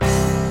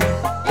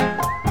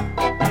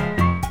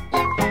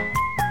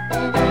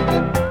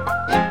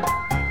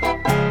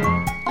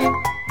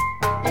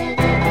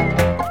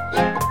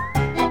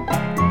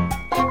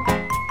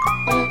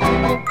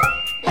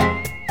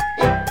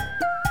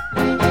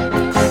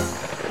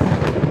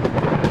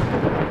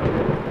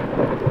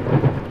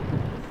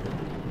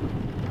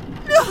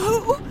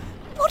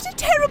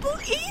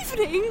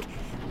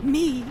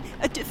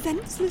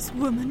defenceless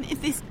woman in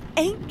this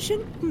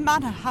ancient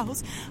manor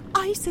house,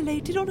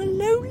 isolated on a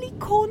lonely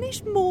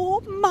Cornish moor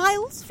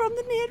miles from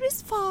the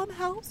nearest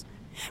farmhouse,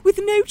 with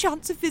no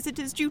chance of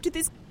visitors due to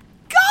this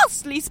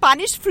ghastly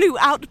Spanish flu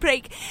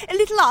outbreak a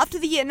little after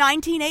the year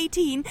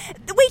 1918,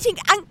 waiting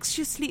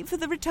anxiously for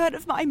the return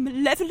of my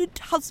malevolent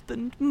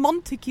husband,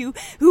 Montague,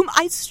 whom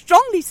I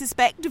strongly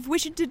suspect of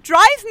wishing to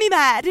drive me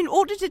mad in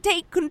order to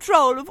take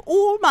control of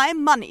all my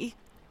money.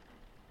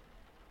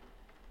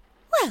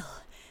 Well,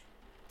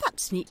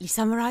 that's neatly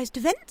summarised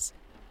events.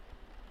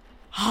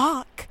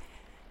 Hark!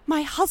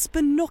 My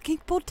husband knocking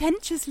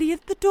portentously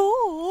at the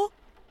door.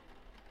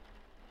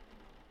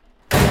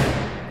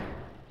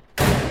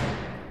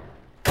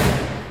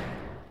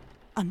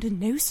 Under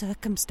no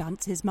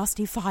circumstances must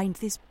he find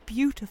this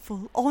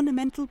beautiful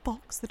ornamental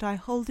box that I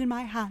hold in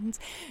my hands,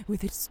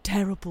 with its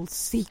terrible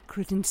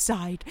secret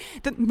inside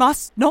that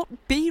must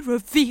not be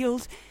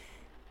revealed.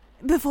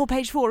 Before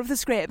page 4 of the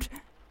script,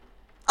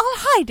 I'll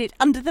hide it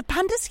under the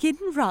panda skin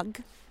rug.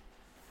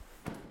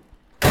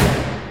 Coming,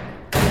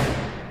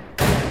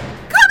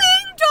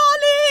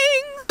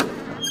 darling!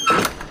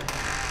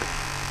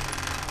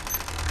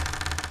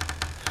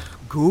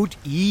 Good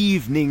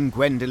evening,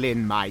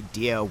 Gwendolen, my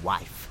dear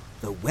wife.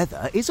 The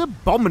weather is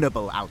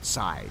abominable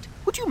outside.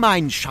 Would you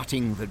mind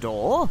shutting the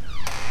door?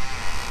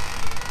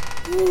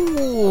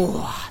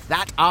 Ooh,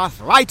 that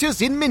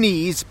arthritis in my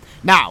knees.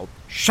 Now,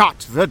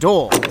 shut the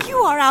door. You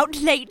are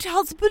out late,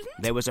 husband.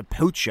 There was a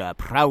poacher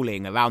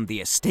prowling around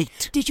the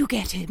estate. Did you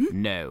get him?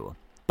 No,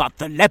 but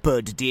the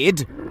leopard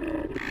did.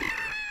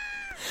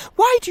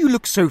 Why do you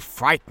look so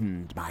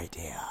frightened, my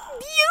dear?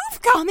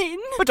 You've come in.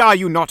 But are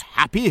you not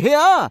happy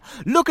here?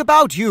 Look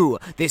about you.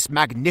 This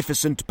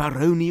magnificent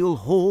baronial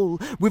hall,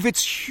 with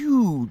its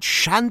huge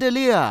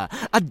chandelier,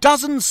 a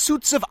dozen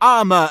suits of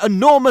armour,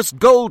 enormous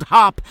gold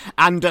harp,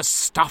 and a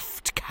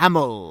stuffed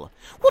camel.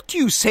 What do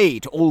you say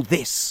to all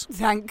this?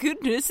 Thank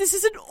goodness this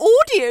is an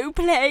audio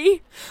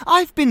play.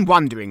 I've been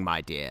wondering, my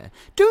dear,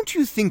 don't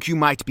you think you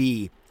might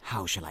be,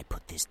 how shall I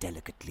put this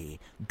delicately,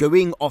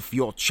 going off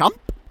your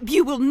chump?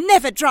 You will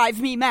never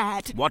drive me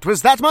mad. What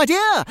was that, my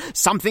dear?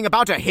 Something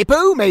about a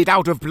hippo made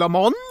out of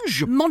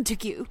blancmange?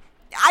 Montague,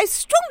 I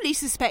strongly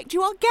suspect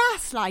you are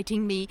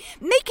gaslighting me,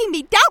 making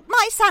me doubt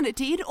my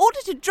sanity in order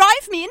to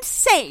drive me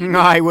insane.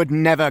 I would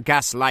never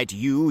gaslight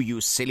you,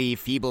 you silly,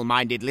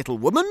 feeble-minded little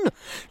woman.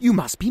 You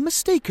must be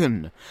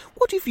mistaken.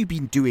 What have you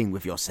been doing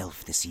with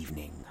yourself this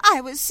evening? I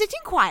was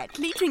sitting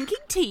quietly drinking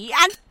tea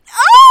and...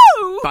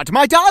 Oh! But,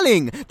 my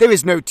darling, there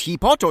is no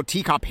teapot or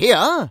teacup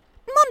here.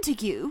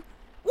 Montague,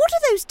 what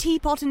are those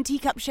teapot and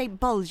teacup-shaped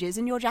bulges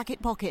in your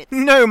jacket pocket?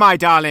 No, my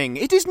darling,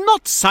 it is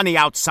not sunny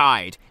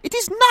outside. It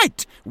is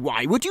night.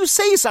 Why would you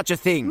say such a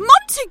thing?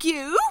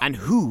 Montague! And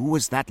who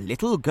was that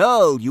little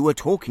girl you were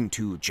talking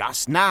to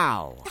just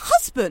now?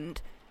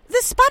 Husband,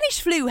 the Spanish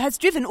flu has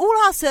driven all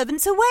our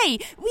servants away.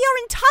 We are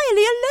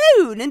entirely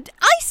alone and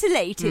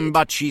isolated.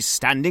 But she's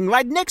standing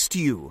right next to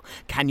you.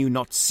 Can you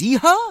not see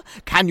her?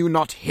 Can you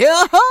not hear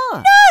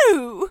her?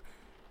 No!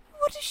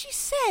 What does she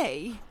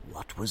say?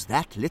 What was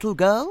that, little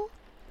girl?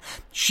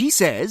 She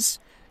says,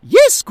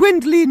 "Yes,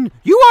 Gwendolen,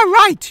 you are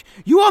right.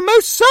 You are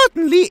most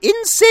certainly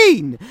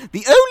insane.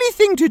 The only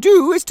thing to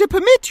do is to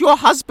permit your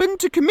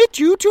husband to commit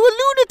you to a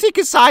lunatic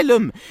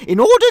asylum in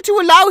order to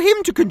allow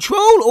him to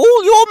control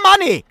all your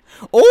money.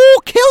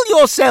 Or kill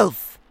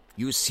yourself.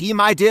 You see,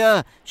 my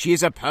dear, she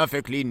is a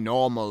perfectly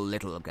normal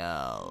little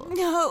girl."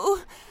 No,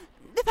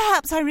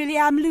 perhaps I really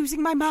am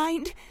losing my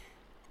mind.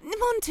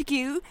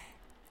 Montague,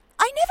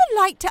 I never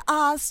like to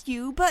ask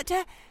you, but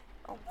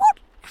what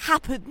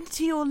happened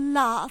to your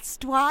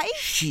last wife?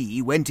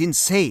 She went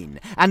insane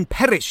and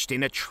perished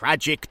in a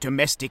tragic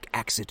domestic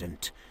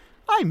accident.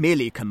 I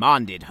merely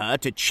commanded her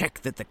to check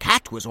that the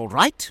cat was all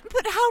right.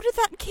 But how did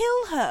that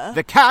kill her?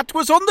 The cat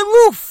was on the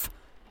roof,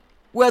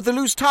 where the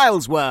loose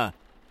tiles were,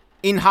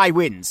 in high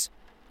winds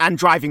and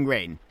driving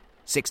rain,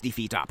 60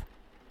 feet up,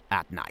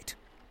 at night.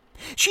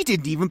 She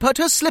didn't even put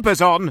her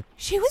slippers on.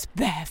 She was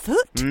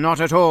barefoot?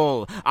 Not at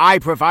all. I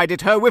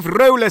provided her with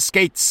roller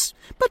skates.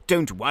 But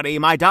don't worry,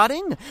 my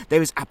darling.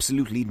 There is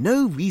absolutely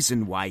no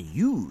reason why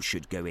you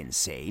should go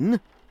insane,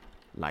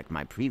 like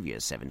my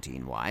previous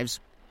 17 wives.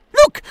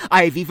 Look,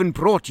 I've even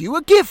brought you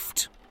a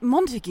gift.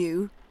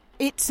 Montague,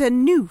 it's a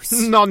noose.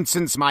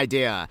 Nonsense, my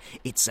dear.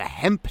 It's a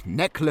hemp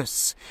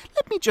necklace.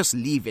 Let me just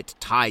leave it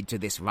tied to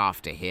this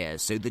rafter here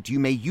so that you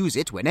may use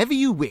it whenever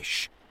you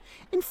wish.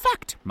 In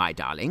fact, my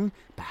darling,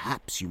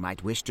 perhaps you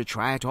might wish to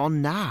try it on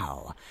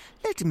now.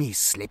 Let me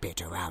slip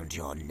it around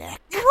your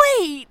neck.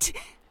 Wait!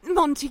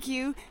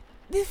 Montague,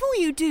 before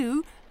you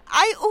do,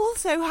 I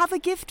also have a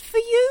gift for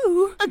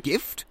you. A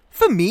gift?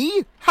 For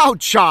me? How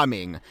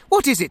charming.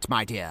 What is it,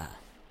 my dear?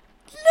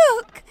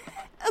 Look!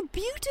 A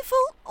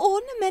beautiful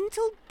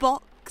ornamental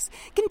box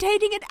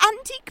containing an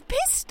antique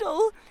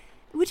pistol.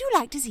 Would you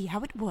like to see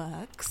how it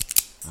works?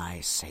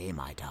 I say,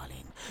 my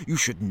darling, you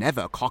should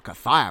never cock a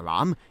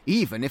firearm,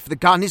 even if the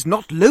gun is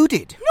not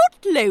loaded.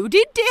 Not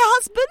loaded, dear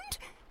husband?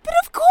 But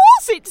of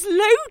course it's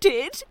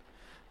loaded.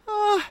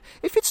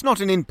 If it's not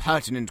an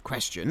impertinent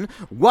question,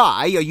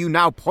 why are you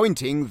now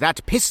pointing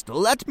that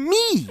pistol at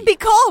me?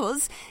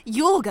 Because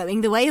you're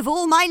going the way of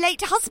all my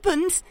late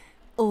husbands.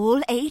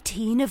 All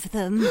 18 of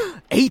them.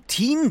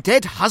 18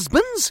 dead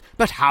husbands?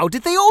 But how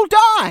did they all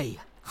die?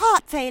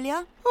 Heart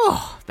failure.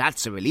 Oh,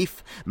 that's a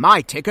relief.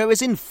 My ticker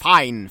is in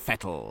fine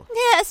fettle.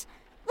 Yes,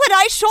 when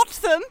I shot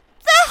them,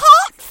 their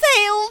heart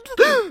failed.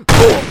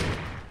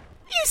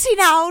 You see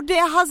now,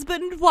 dear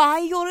husband, why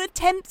your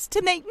attempts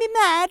to make me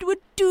mad were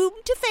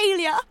doomed to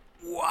failure.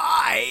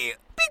 Why?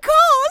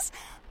 Because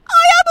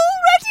I am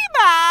already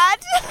mad.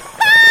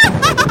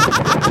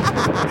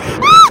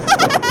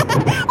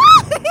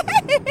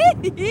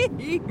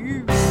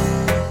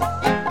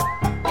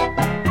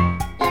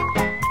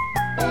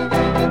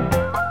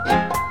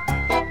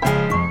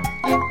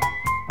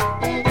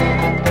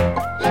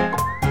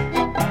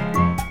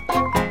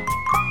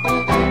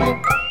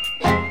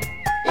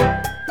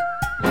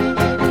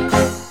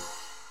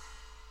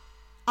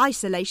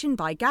 Isolation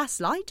by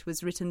Gaslight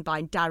was written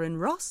by Darren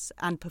Ross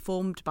and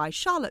performed by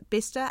Charlotte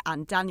Bister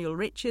and Daniel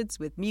Richards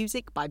with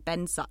music by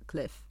Ben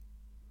Sutcliffe.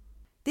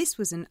 This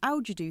was an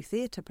Algedu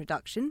Theatre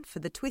production for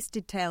the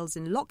Twisted Tales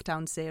in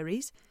Lockdown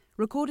series,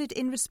 recorded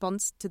in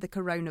response to the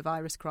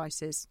coronavirus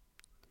crisis.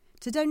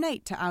 To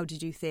donate to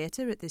Algedu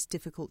Theatre at this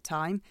difficult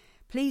time,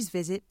 please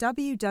visit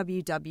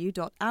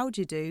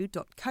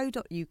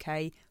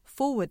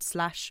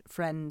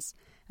www.algedu.co.uk/friends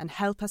and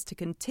help us to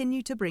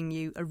continue to bring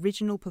you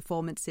original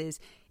performances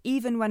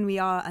even when we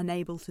are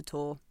unable to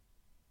tour.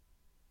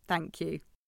 Thank you.